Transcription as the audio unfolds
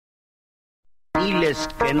Diles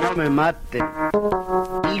que no me maten.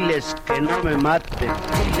 Diles que no me maten.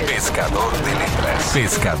 Pescador de letras.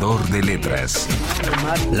 Pescador de letras.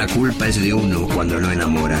 La culpa es de uno cuando no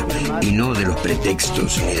enamora y no de los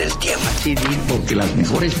pretextos ni del tiempo. Porque las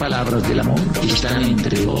mejores palabras del amor están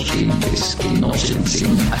entre dos gentes que no se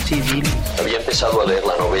enseñan. Había empezado a leer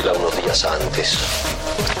la novela unos días antes.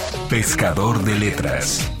 Pescador de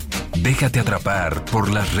letras. Déjate atrapar por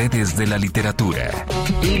las redes de la literatura.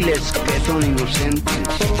 Diles que son inocentes.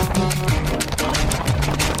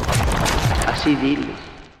 Así diles.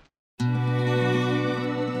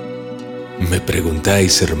 Me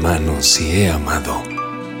preguntáis, hermanos, si he amado.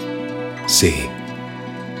 Sí,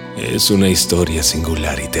 es una historia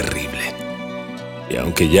singular y terrible. Y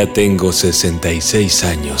aunque ya tengo 66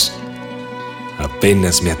 años,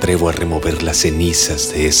 apenas me atrevo a remover las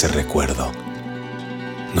cenizas de ese recuerdo.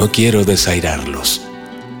 No quiero desairarlos,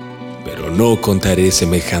 pero no contaré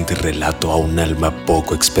semejante relato a un alma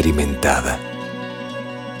poco experimentada.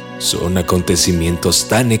 Son acontecimientos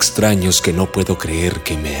tan extraños que no puedo creer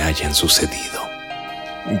que me hayan sucedido.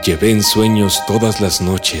 Llevé en sueños todas las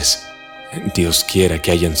noches, Dios quiera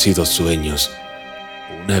que hayan sido sueños,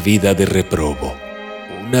 una vida de reprobo,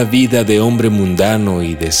 una vida de hombre mundano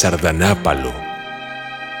y de sardanápalo.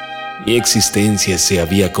 Mi existencia se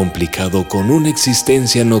había complicado con una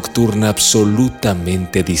existencia nocturna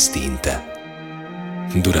absolutamente distinta.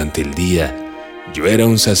 Durante el día, yo era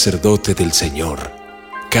un sacerdote del Señor,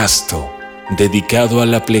 casto, dedicado a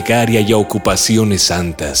la plegaria y a ocupaciones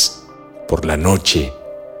santas. Por la noche,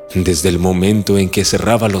 desde el momento en que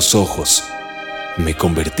cerraba los ojos, me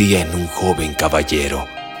convertía en un joven caballero,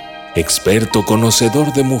 experto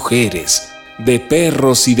conocedor de mujeres, de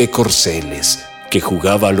perros y de corceles, que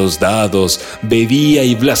jugaba a los dados, bebía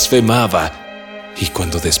y blasfemaba, y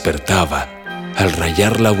cuando despertaba, al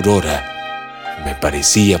rayar la aurora, me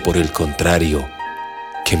parecía, por el contrario,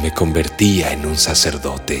 que me convertía en un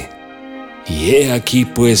sacerdote. Y he aquí,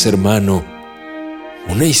 pues, hermano,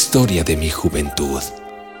 una historia de mi juventud.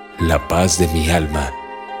 La paz de mi alma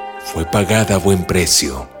fue pagada a buen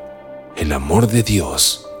precio. El amor de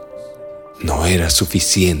Dios no era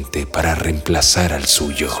suficiente para reemplazar al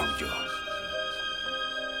suyo.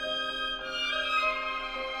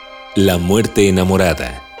 La muerte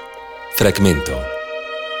enamorada. Fragmento.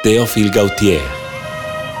 Théophile Gautier.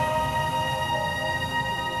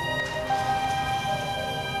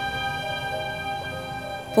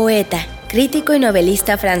 Poeta, crítico y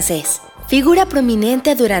novelista francés. Figura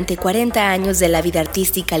prominente durante 40 años de la vida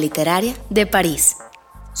artística literaria de París.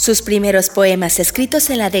 Sus primeros poemas escritos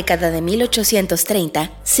en la década de 1830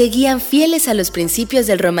 seguían fieles a los principios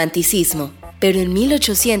del romanticismo, pero en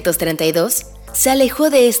 1832 se alejó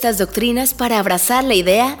de estas doctrinas para abrazar la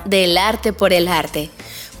idea del arte por el arte,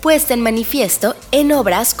 puesta en manifiesto en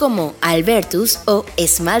obras como Albertus o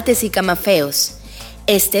Esmaltes y Camafeos.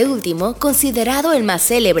 Este último considerado el más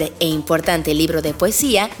célebre e importante libro de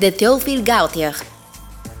poesía de Théophile Gautier.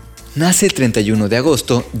 Nace el 31 de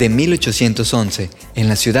agosto de 1811 en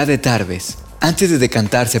la ciudad de Tarbes. Antes de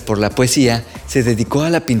decantarse por la poesía, se dedicó a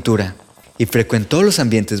la pintura y frecuentó los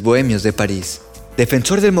ambientes bohemios de París.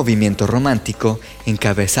 Defensor del movimiento romántico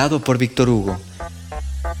encabezado por Víctor Hugo.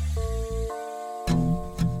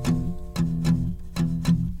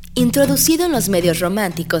 Introducido en los medios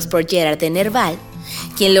románticos por Gerard de Nerval,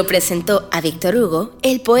 quien lo presentó a Víctor Hugo,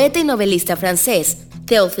 el poeta y novelista francés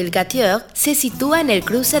Théophile Gautier se sitúa en el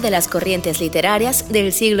cruce de las corrientes literarias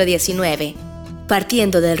del siglo XIX.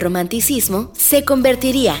 Partiendo del romanticismo, se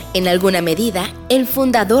convertiría, en alguna medida, en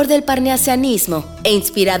fundador del parnasianismo e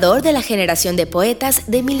inspirador de la generación de poetas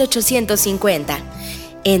de 1850,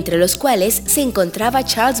 entre los cuales se encontraba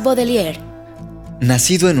Charles Baudelaire.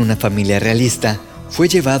 Nacido en una familia realista, fue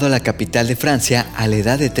llevado a la capital de Francia a la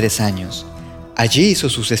edad de 3 años. Allí hizo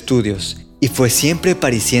sus estudios y fue siempre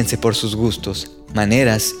parisiense por sus gustos,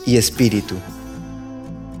 maneras y espíritu.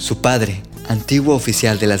 Su padre, antiguo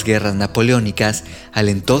oficial de las guerras napoleónicas,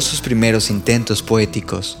 alentó sus primeros intentos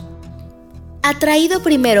poéticos. Atraído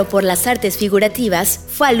primero por las artes figurativas,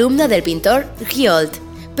 fue alumno del pintor Giold,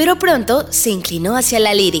 pero pronto se inclinó hacia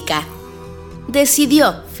la lírica.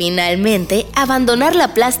 Decidió, finalmente, abandonar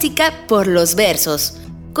la plástica por los versos.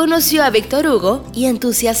 Conoció a Víctor Hugo y,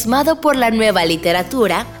 entusiasmado por la nueva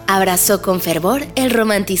literatura, abrazó con fervor el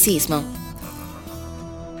romanticismo.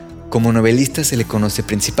 Como novelista se le conoce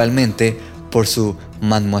principalmente por su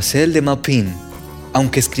Mademoiselle de Maupin,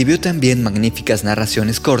 aunque escribió también magníficas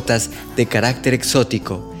narraciones cortas de carácter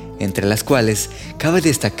exótico, entre las cuales cabe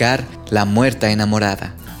destacar La muerta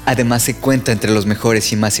enamorada. Además se cuenta entre los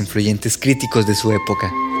mejores y más influyentes críticos de su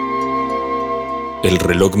época. El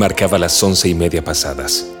reloj marcaba las 11:30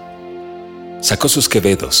 pasadas. Sacó sus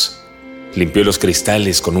quevedos, limpió los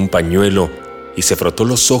cristales con un pañuelo y se frotó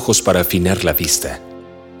los ojos para afinar la vista.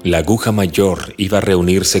 La aguja mayor iba a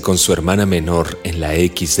reunirse con su hermana menor en la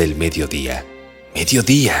X del mediodía.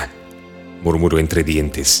 ¡Mediodía!, murmuró entre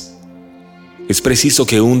dientes. Es preciso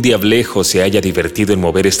que un diablejo se haya divertido en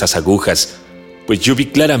mover estas agujas, pues yo vi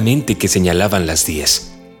claramente que señalaban las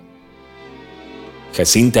 10.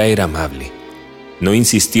 Jacinta era amable. No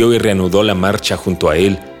insistió y reanudó la marcha junto a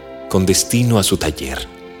él con destino a su taller,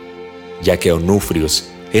 ya que Onufrius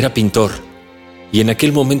era pintor y en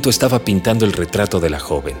aquel momento estaba pintando el retrato de la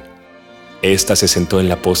joven. Esta se sentó en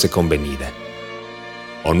la pose convenida.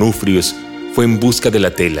 Onufrius fue en busca de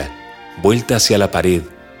la tela, vuelta hacia la pared,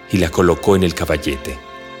 y la colocó en el caballete.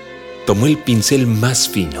 Tomó el pincel más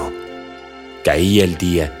fino. Caía el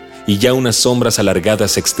día y ya unas sombras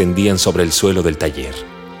alargadas se extendían sobre el suelo del taller.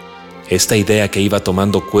 Esta idea que iba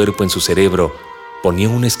tomando cuerpo en su cerebro ponía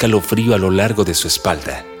un escalofrío a lo largo de su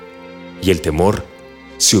espalda, y el temor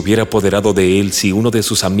se hubiera apoderado de él si uno de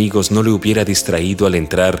sus amigos no le hubiera distraído al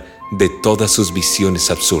entrar de todas sus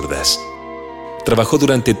visiones absurdas. Trabajó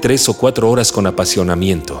durante 3 o 4 horas con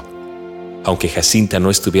apasionamiento. Aunque Jacinta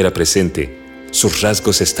no estuviera presente, sus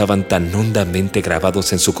rasgos estaban tan hondamente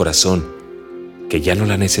grabados en su corazón que ya no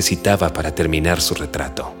la necesitaba para terminar su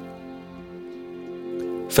retrato.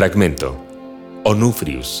 Fragmento: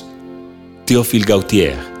 Onufrius, Théophile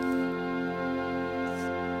Gautier.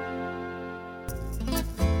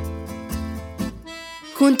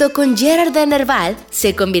 Junto con Gerard de Nerval,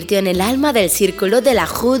 se convirtió en el alma del círculo de la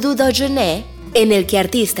Rue du Déjeuner, en el que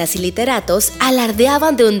artistas y literatos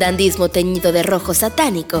alardeaban de un dandismo teñido de rojo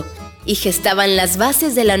satánico y gestaban las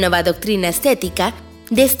bases de la nueva doctrina estética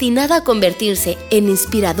destinada a convertirse en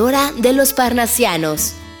inspiradora de los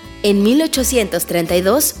parnasianos. En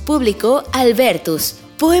 1832 publicó Albertus,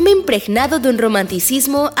 poema impregnado de un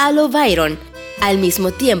romanticismo a lo Byron, al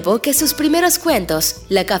mismo tiempo que sus primeros cuentos,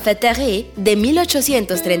 La Caféterie, de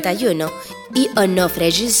 1831, y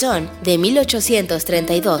Onofre Gisson, de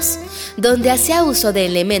 1832, donde hacía uso de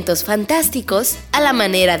elementos fantásticos a la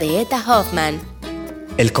manera de Eta Hoffmann.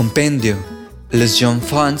 El compendio Les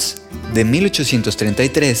Enfants, de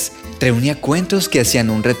 1833, reunía cuentos que hacían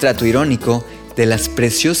un retrato irónico de las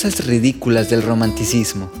preciosas ridículas del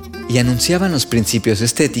romanticismo y anunciaban los principios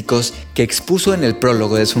estéticos que expuso en el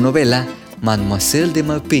prólogo de su novela Mademoiselle de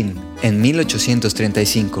Maupin en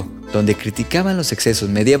 1835, donde criticaban los excesos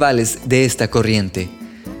medievales de esta corriente,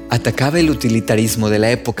 atacaba el utilitarismo de la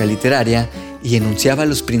época literaria y enunciaba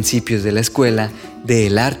los principios de la escuela de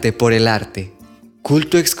el arte por el arte,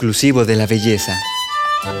 culto exclusivo de la belleza.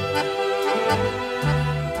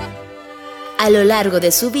 A lo largo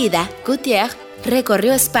de su vida, Gautier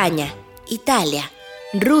recorrió España, Italia,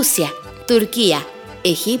 Rusia, Turquía,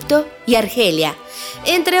 Egipto y Argelia,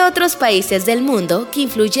 entre otros países del mundo que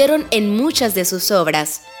influyeron en muchas de sus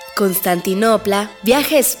obras. Constantinopla,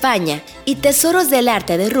 Viaje a España y Tesoros del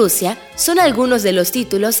Arte de Rusia son algunos de los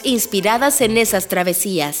títulos inspirados en esas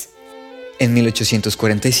travesías. En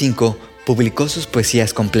 1845 publicó sus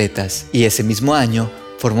poesías completas y ese mismo año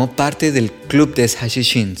formó parte del Club des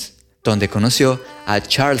Hachishins, donde conoció a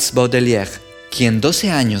Charles Baudelaire, quien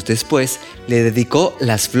 12 años después le dedicó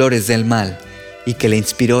Las Flores del Mal y que le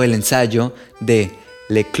inspiró el ensayo de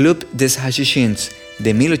Le Club des Hachishins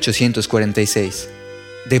de 1846.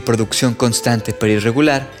 De producción constante pero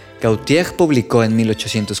irregular, Gautier publicó en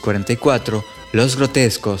 1844 Los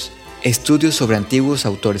Grotescos, estudios sobre antiguos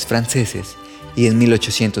autores franceses, y en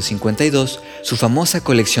 1852 su famosa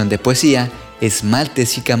colección de poesía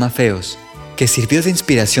Esmaltes y Camafeos, que sirvió de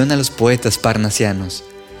inspiración a los poetas parnasianos.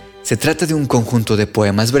 Se trata de un conjunto de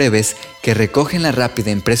poemas breves que recogen la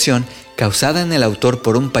rápida impresión causada en el autor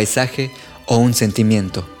por un paisaje o un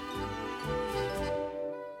sentimiento.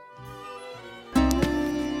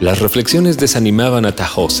 Las reflexiones desanimaban a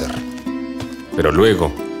Tannhäuser, pero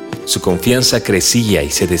luego su confianza crecía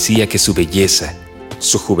y se decía que su belleza,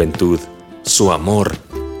 su juventud, su amor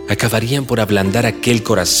acabarían por ablandar aquel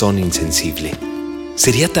corazón insensible.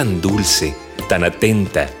 Sería tan dulce, tan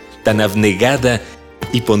atenta, tan abnegada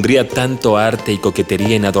y pondría tanto arte y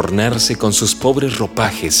coquetería en adornarse con sus pobres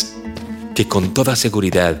ropajes que con toda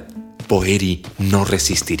seguridad Poëri no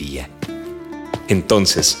resistiría.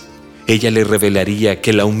 Entonces, ella le revelaría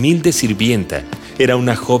que la humilde sirvienta era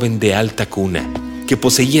una joven de alta cuna, que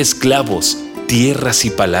poseía esclavos, tierras y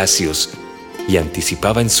palacios, y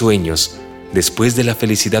anticipaba en sueños, después de la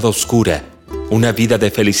felicidad oscura, una vida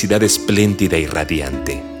de felicidad espléndida y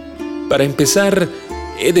radiante. Para empezar,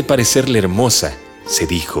 he de parecerle hermosa, se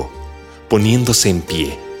dijo, poniéndose en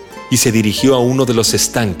pie, y se dirigió a uno de los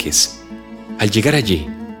estanques. Al llegar allí,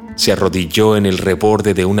 Se arrodilló en el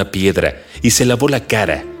reborde de una piedra y se lavó la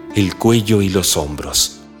cara, el cuello y los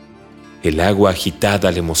hombros. El agua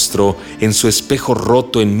agitada le mostró, en su espejo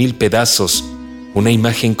roto en 1000 pedazos, una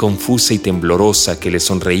imagen confusa y temblorosa que le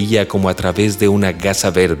sonreía como a través de una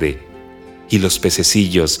gasa verde, y los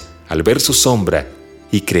pececillos, al ver su sombra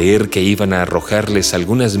y creer que iban a arrojarles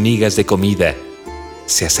algunas migas de comida,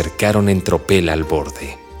 se acercaron en tropel al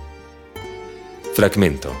borde.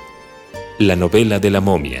 Fragmento. La novela de la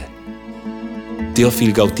momia.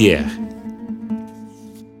 Théophile Gautier.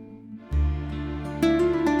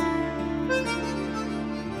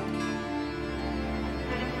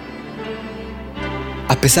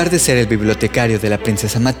 A pesar de ser el bibliotecario de la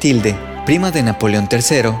princesa Matilde, prima de Napoleón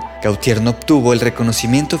III, Gautier no obtuvo el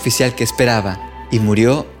reconocimiento oficial que esperaba y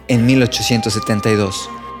murió en 1872,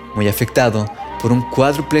 muy afectado por un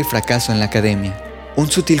cuádruple fracaso en la academia.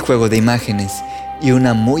 Un sutil juego de imágenes y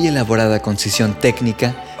una muy elaborada concisión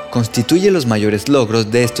técnica constituye los mayores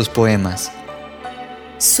logros de estos poemas.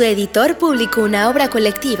 Su editor publicó una obra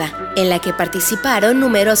colectiva en la que participaron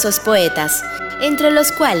numerosos poetas, entre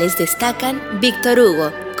los cuales destacan Victor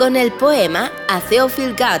Hugo con el poema A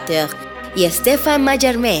Théophile Gautier y Stéphane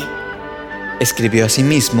Mallarmé. Escribió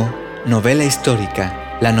asimismo novela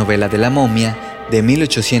histórica, La novela de la momia de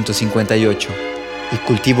 1858, y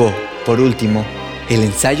cultivó, por último, el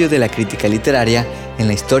ensayo de la crítica literaria en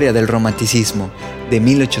la historia del romanticismo de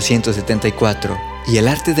 1874 y el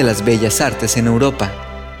arte de las bellas artes en Europa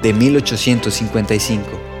de 1855.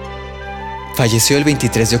 Falleció el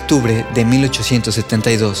 23 de octubre de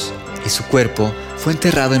 1872 y su cuerpo fue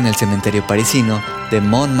enterrado en el cementerio parisino de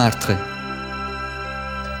Montmartre.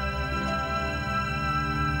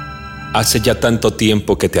 Hace ya tanto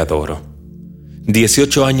tiempo que te adoro.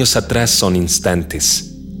 18 años atrás son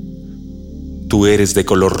instantes. Tú eres de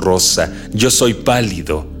color rosa, yo soy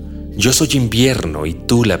pálido, yo soy invierno y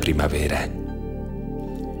tú la primavera.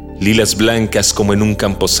 Lilas blancas como en un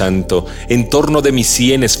camposanto, en torno de mis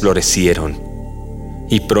sienes florecieron,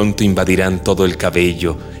 y pronto invadirán todo el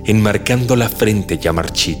cabello, enmarcando la frente ya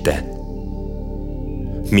marchita.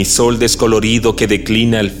 Mi sol descolorido que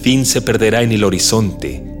declina al fin se perderá en el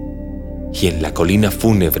horizonte, y en la colina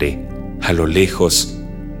fúnebre, a lo lejos,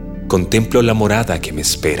 contemplo la morada que me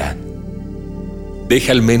espera.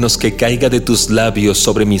 Deja al menos que caiga de tus labios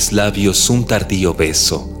sobre mis labios un tardío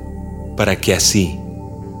beso, para que así,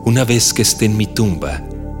 una vez que esté en mi tumba,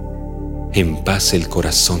 en paz el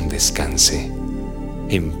corazón descanse,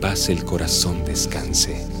 en paz el corazón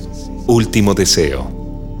descanse. Último deseo.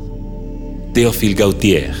 Théophile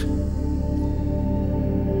Gautier.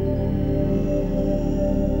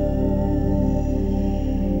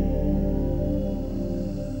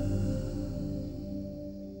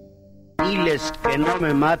 Diles que no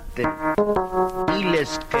me maten.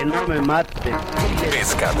 Diles que no me maten.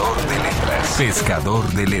 Pescador de letras.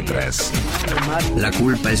 Pescador de letras. La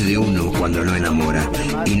culpa es de uno cuando no enamora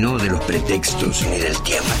y no de los pretextos ni del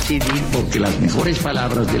tiempo. Porque las mejores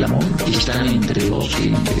palabras del amor están entre dos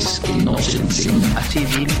gentes que no se enseñan.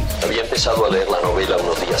 Había empezado a leer la novela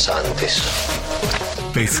unos días antes.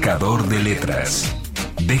 Pescador de letras.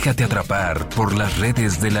 Déjate atrapar por las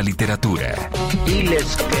redes de la literatura.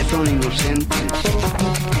 Diles que son inocentes.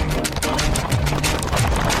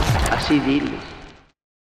 Así diles.